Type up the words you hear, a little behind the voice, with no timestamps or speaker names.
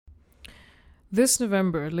This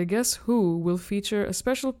November, Le Guess Who will feature a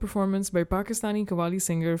special performance by Pakistani qawwali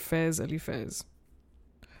singer Faiz Ali Faiz.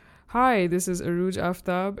 Hi, this is Arooj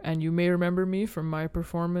Aftab, and you may remember me from my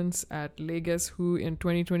performance at Le Guess Who in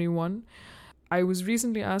 2021. I was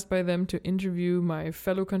recently asked by them to interview my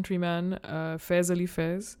fellow countryman, Faiz Ali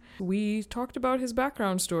Faiz. We talked about his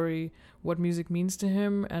background story, what music means to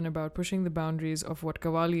him, and about pushing the boundaries of what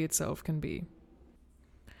qawwali itself can be.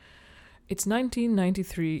 It's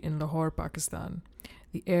 1993 in Lahore, Pakistan.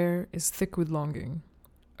 The air is thick with longing.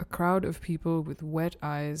 A crowd of people with wet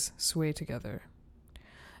eyes sway together.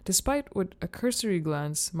 Despite what a cursory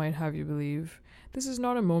glance might have you believe, this is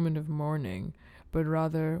not a moment of mourning, but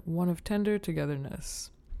rather one of tender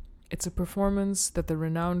togetherness. It's a performance that the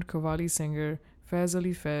renowned qawwali singer Faiz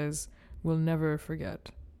Ali Faiz will never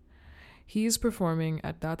forget. He is performing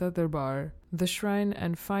at Data Darbar, the shrine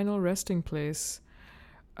and final resting place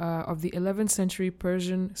of the 11th century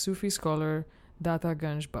Persian Sufi scholar Data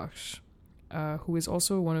Ganj Bakhsh, who is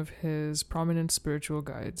also one of his prominent spiritual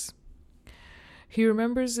guides. He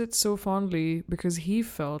remembers it so fondly because he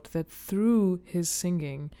felt that through his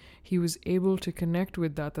singing, he was able to connect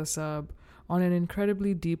with Data Sahib on an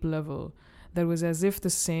incredibly deep level that was as if the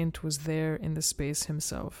saint was there in the space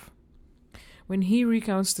himself. When he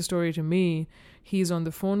recounts the story to me, he is on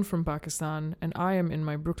the phone from Pakistan and I am in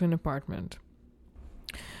my Brooklyn apartment.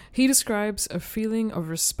 He describes a feeling of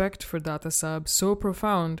respect for Data Sahib so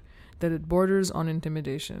profound that it borders on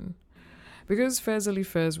intimidation. Because Faiz Ali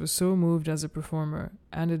Faiz was so moved as a performer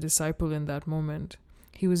and a disciple in that moment,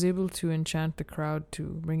 he was able to enchant the crowd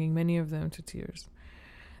too, bringing many of them to tears.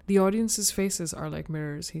 The audience's faces are like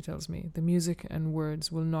mirrors, he tells me. The music and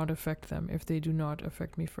words will not affect them if they do not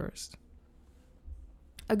affect me first.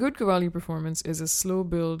 A good qawwali performance is a slow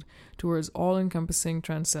build towards all-encompassing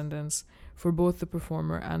transcendence for both the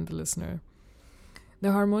performer and the listener.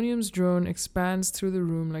 The harmonium's drone expands through the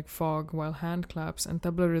room like fog, while hand claps and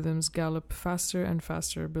tabla rhythms gallop faster and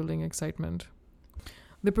faster, building excitement.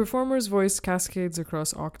 The performer's voice cascades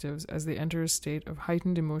across octaves as they enter a state of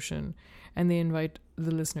heightened emotion, and they invite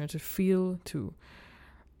the listener to feel too.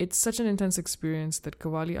 It's such an intense experience that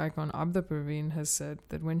qawwali icon Abda Parveen has said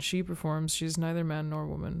that when she performs, she is neither man nor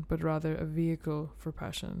woman, but rather a vehicle for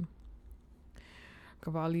passion.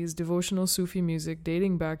 Qawwali is devotional Sufi music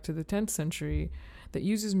dating back to the 10th century that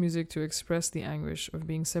uses music to express the anguish of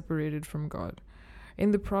being separated from God. In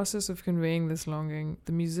the process of conveying this longing,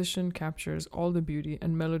 the musician captures all the beauty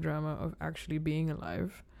and melodrama of actually being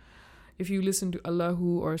alive. If you listen to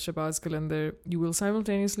Allahu or Shabazz Qalandar, you will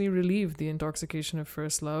simultaneously relieve the intoxication of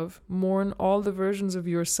first love, mourn all the versions of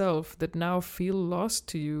yourself that now feel lost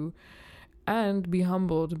to you, and be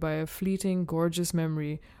humbled by a fleeting, gorgeous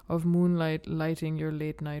memory of moonlight lighting your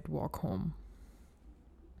late-night walk home.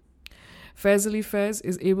 Faiz Ali Faiz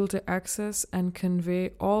is able to access and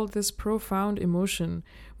convey all this profound emotion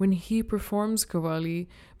when he performs qawwali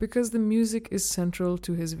because the music is central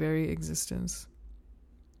to his very existence.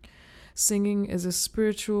 Singing is a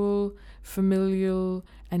spiritual, familial,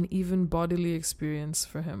 and even bodily experience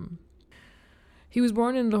for him. He was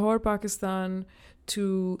born in Lahore, Pakistan,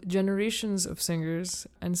 to generations of singers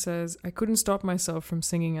and says, "I couldn't stop myself from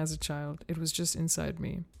singing as a child. It was just inside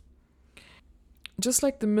me." Just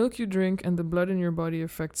like the milk you drink and the blood in your body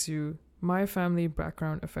affects you, my family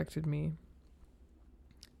background affected me.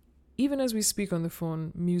 Even as we speak on the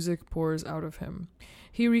phone, music pours out of him.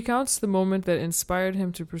 He recounts the moment that inspired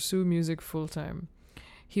him to pursue music full-time.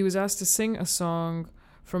 He was asked to sing a song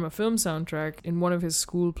from a film soundtrack in one of his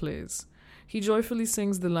school plays. He joyfully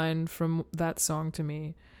sings the line from that song to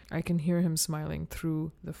me. I can hear him smiling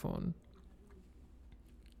through the phone.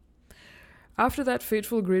 After that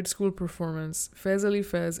fateful grade school performance, Faiz Ali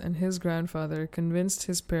Faiz and his grandfather convinced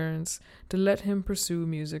his parents to let him pursue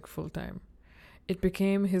music full-time. It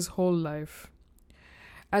became his whole life.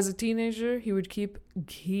 As a teenager, he would keep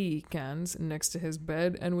ghee cans next to his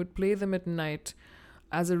bed and would play them at night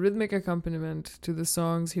as a rhythmic accompaniment to the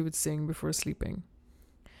songs he would sing before sleeping.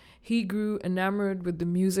 He grew enamored with the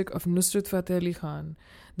music of Nusrat Fateh Ali Khan,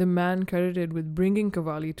 the man credited with bringing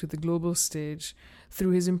qawwali to the global stage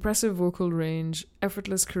through his impressive vocal range,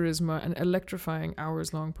 effortless charisma, and electrifying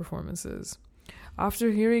hours-long performances.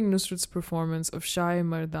 After hearing Nusrat's performance of Shah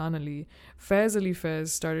Mardan Ali, Faiz Ali Faiz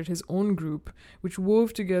started his own group, which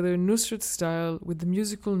wove together Nusrat's style with the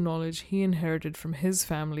musical knowledge he inherited from his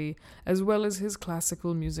family, as well as his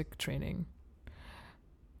classical music training.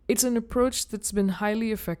 It's an approach that's been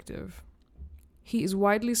highly effective. He is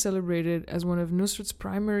widely celebrated as one of Nusrat's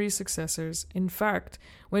primary successors. In fact,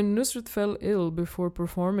 when Nusrat fell ill before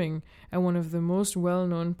performing at one of the most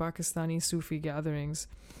well-known Pakistani Sufi gatherings,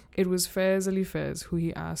 It was Faiz Ali Faiz who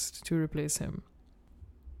he asked to replace him.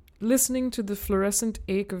 Listening to the fluorescent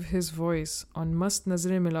ache of his voice on Mast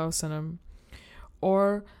Nazre Milao Sanam,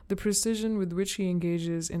 or the precision with which he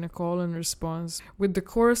engages in a call and response with the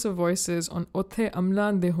chorus of voices on Othe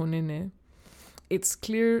Amlan De Hone Ne, it's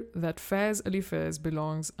clear that Faiz Ali Faiz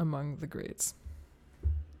belongs among the greats.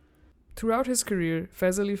 Throughout his career,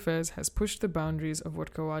 Faiz Ali Faiz has pushed the boundaries of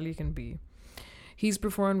what qawwali can be. He's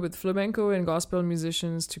performed with flamenco and gospel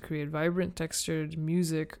musicians to create vibrant, textured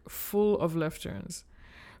music full of left turns.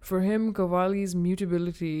 For him, qawwali's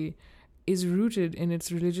mutability is rooted in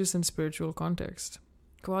its religious and spiritual context.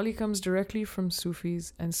 Qawwali comes directly from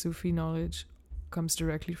Sufis, and Sufi knowledge comes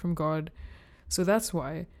directly from God, so that's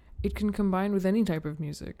why it can combine with any type of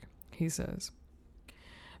music, he says.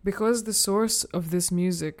 Because the source of this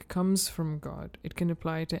music comes from God, it can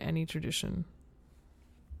apply to any tradition.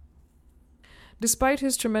 Despite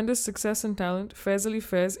his tremendous success and talent, Faiz Ali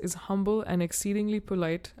Faiz is humble and exceedingly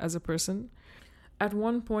polite as a person. At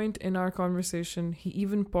one point in our conversation, he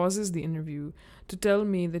even pauses the interview to tell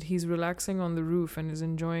me that he's relaxing on the roof and is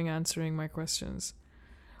enjoying answering my questions.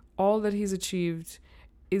 All that he's achieved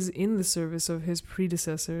is in the service of his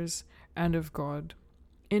predecessors and of God.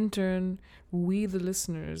 In turn, we, the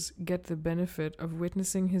listeners, get the benefit of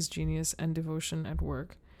witnessing his genius and devotion at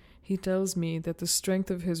work. He tells me that the strength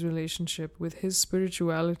of his relationship with his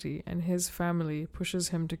spirituality and his family pushes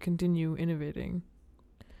him to continue innovating.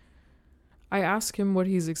 I ask him what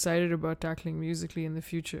he's excited about tackling musically in the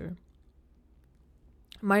future.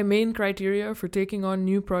 My main criteria for taking on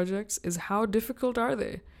new projects is how difficult are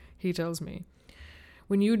they, he tells me.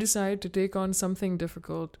 When you decide to take on something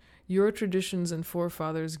difficult, your traditions and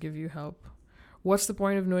forefathers give you help. What's the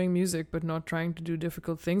point of knowing music but not trying to do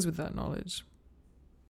difficult things with that knowledge?